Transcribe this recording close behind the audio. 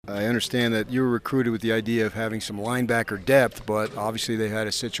I understand that you were recruited with the idea of having some linebacker depth, but obviously they had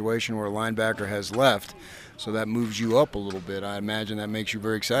a situation where a linebacker has left, so that moves you up a little bit. I imagine that makes you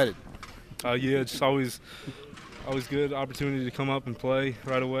very excited. Yeah, it's always good opportunity to come up and play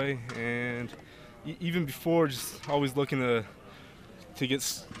right away, and even before, just always looking to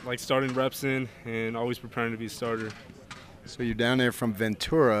get like starting reps in, and always preparing to be a starter. So you're down there from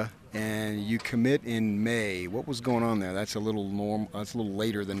Ventura, and you commit in May. What was going on there? That's a little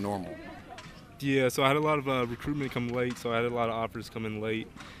later than normal. Yeah, so I had a lot of recruitment come late, so I had a lot of offers come in late,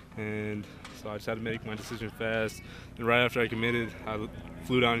 and so I just had to make my decision fast. And right after I committed, I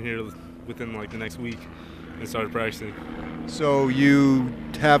flew down here within like the next week and started practicing. So you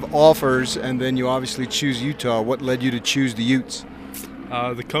have offers, and then you obviously choose Utah. What led you to choose the Utes?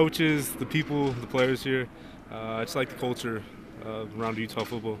 The coaches, the people, the players here. I just like the culture around Utah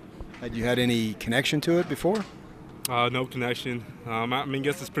football. Had you had any connection to it before? No connection. I mean, I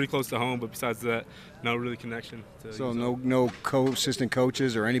guess it's pretty close to home, but besides that, no really connection. So no assistant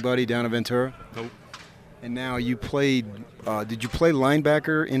coaches or anybody down in Ventura? Nope. And now you played, did you play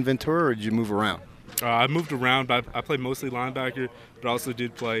linebacker in Ventura, or did you move around? I moved around, but I played mostly linebacker, but also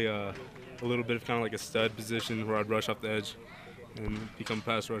did play a little bit of kind of like a stud position where I'd rush off the edge and become a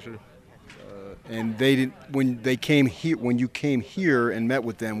pass rusher. And they did when you came here and met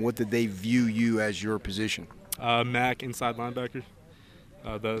with them. What did they view you as your position? Mac, inside linebacker.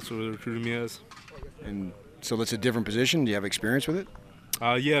 That's what they recruited me as. And so that's a different position. Do you have experience with it?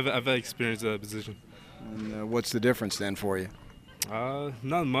 Yeah, I've had experience at that position. And what's the difference then for you?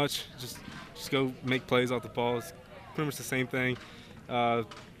 Not much. Just go make plays off the ball. It's pretty much the same thing.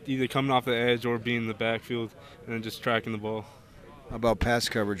 Either coming off the edge or being in the backfield and then just tracking the ball. How about pass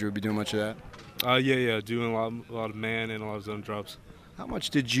coverage? Would be doing much of that? Yeah, doing a lot of man and a lot of zone drops. How much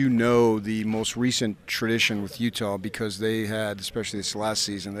did you know the most recent tradition with Utah? Because they had, especially this last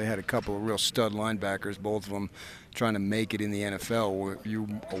season, they had a couple of real stud linebackers, both of them trying to make it in the NFL. Were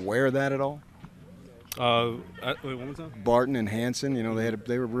you aware of that at all? Wait, one more time? Barton and Hansen,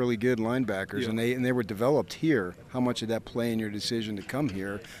 they were really good linebackers, yeah. and they were developed here. How much did that play in your decision to come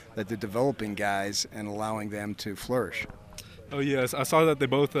here, that they're developing guys and allowing them to flourish? Oh, yes. I saw that they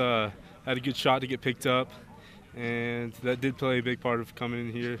both had a good shot to get picked up, and that did play a big part of coming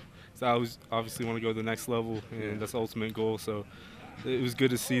in here. So I obviously want to go to the next level, and that's the ultimate goal. So it was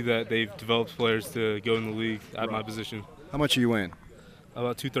good to see that they've developed players to go in the league at my position. How much are you weighing?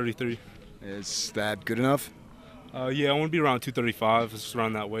 About 233. Is that good enough? Yeah, I want to be around 235. It's just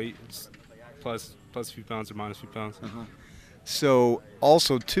around that weight. It's plus a few pounds or minus a few pounds. So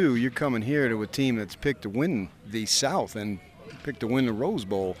also, too, you're coming here to a team that's picked to win the South and picked to win the Rose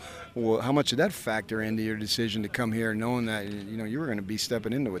Bowl. Well, how much did that factor into your decision to come here, knowing that you were going to be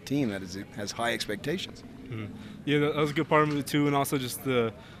stepping into a team that has high expectations? Mm-hmm. Yeah, that was a good part of it too, and also just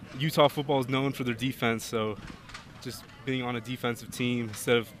the Utah football is known for their defense. So just being on a defensive team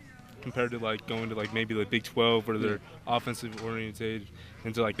instead of compared to like going to like maybe the Big 12 where they're offensive oriented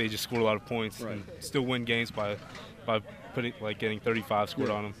and to like they just score a lot of points and still win games by putting like getting 35 scored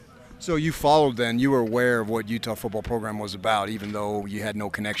on them. So you followed then, you were aware of what Utah football program was about, even though you had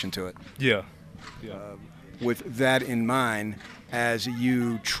no connection to it. Yeah. With that in mind, as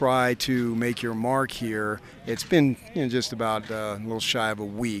you try to make your mark here, it's been just about a little shy of a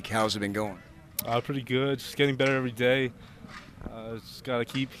week. How's it been going? Pretty good. Just getting better every day. Just got to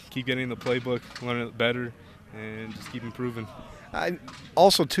keep getting in the playbook, learning it better, and just keep improving.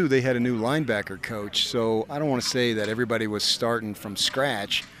 Also, too, they had a new linebacker coach, so I don't want to say that everybody was starting from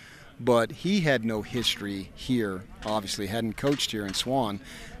scratch, but he had no history here, obviously, hadn't coached here in Swan.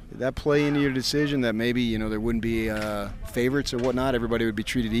 Did that play into your decision that maybe, there wouldn't be favorites or whatnot? Everybody would be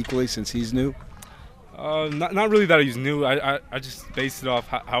treated equally since he's new? Not really that he's new. I just based it off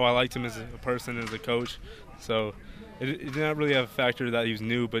how I liked him as a person, as a coach. So it did not really have a factor that he was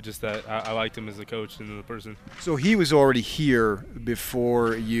new, but just that I liked him as a coach and as a person. So he was already here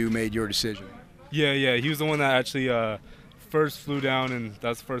before you made your decision? Yeah. He was the one that actually first flew down, and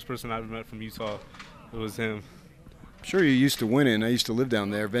that's the first person I ever met from Utah. It was him. I'm sure you're used to winning. I used to live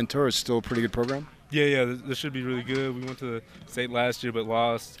down there. Ventura's still a pretty good program? Yeah. This should be really good. We went to the state last year but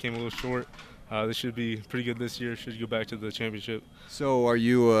lost, came a little short. This should be pretty good this year. Should go back to the championship. So are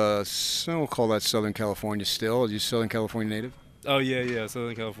you, we'll call that Southern California still? Are you Southern California native? Oh, yeah,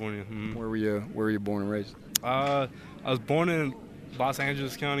 Southern California. Mm-hmm. Where were you born and raised? I was born in Los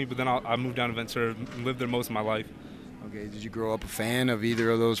Angeles County, but then I moved down to Ventura and lived there most of my life. Okay, did you grow up a fan of either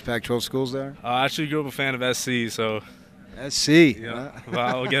of those Pac-12 schools there? I actually grew up a fan of SC, so. SC? Yeah, but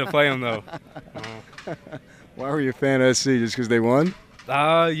I'll get to play them, though. Why were you a fan of SC? Just because they won?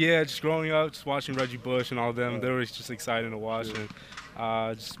 Yeah, just growing up, just watching Reggie Bush and all of them. They were just exciting to watch, and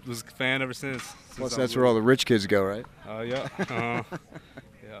Just was a fan ever since. Plus, that's where all the rich kids go, right? Yeah.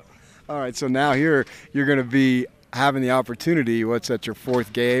 Yeah. All right, so now here you're going to be having the opportunity. What's that, your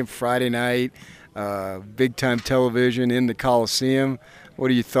fourth game, Friday night, big-time television in the Coliseum. What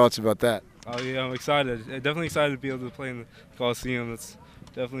are your thoughts about that? Oh, yeah, I'm excited. Definitely excited to be able to play in the Coliseum. That's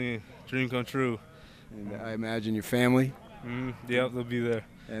definitely a dream come true. And I imagine your family? Yeah, they'll be there.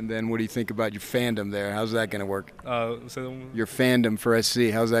 And then what do you think about your fandom there? How's that going to work? Your fandom for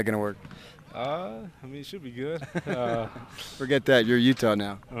SC, how's that going to work? I mean, it should be good. Forget that. You're Utah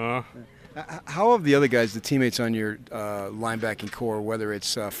now. How have the other guys, the teammates on your linebacking core, whether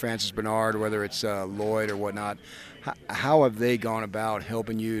it's Francis Bernard or whether it's Lloyd or whatnot, how have they gone about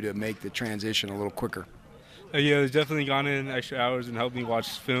helping you to make the transition a little quicker? Yeah, they've definitely gone in extra hours and helped me watch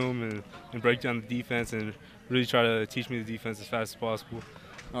film and break down the defense and really try to teach me the defense as fast as possible.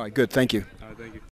 All right, good. Thank you. Thank you.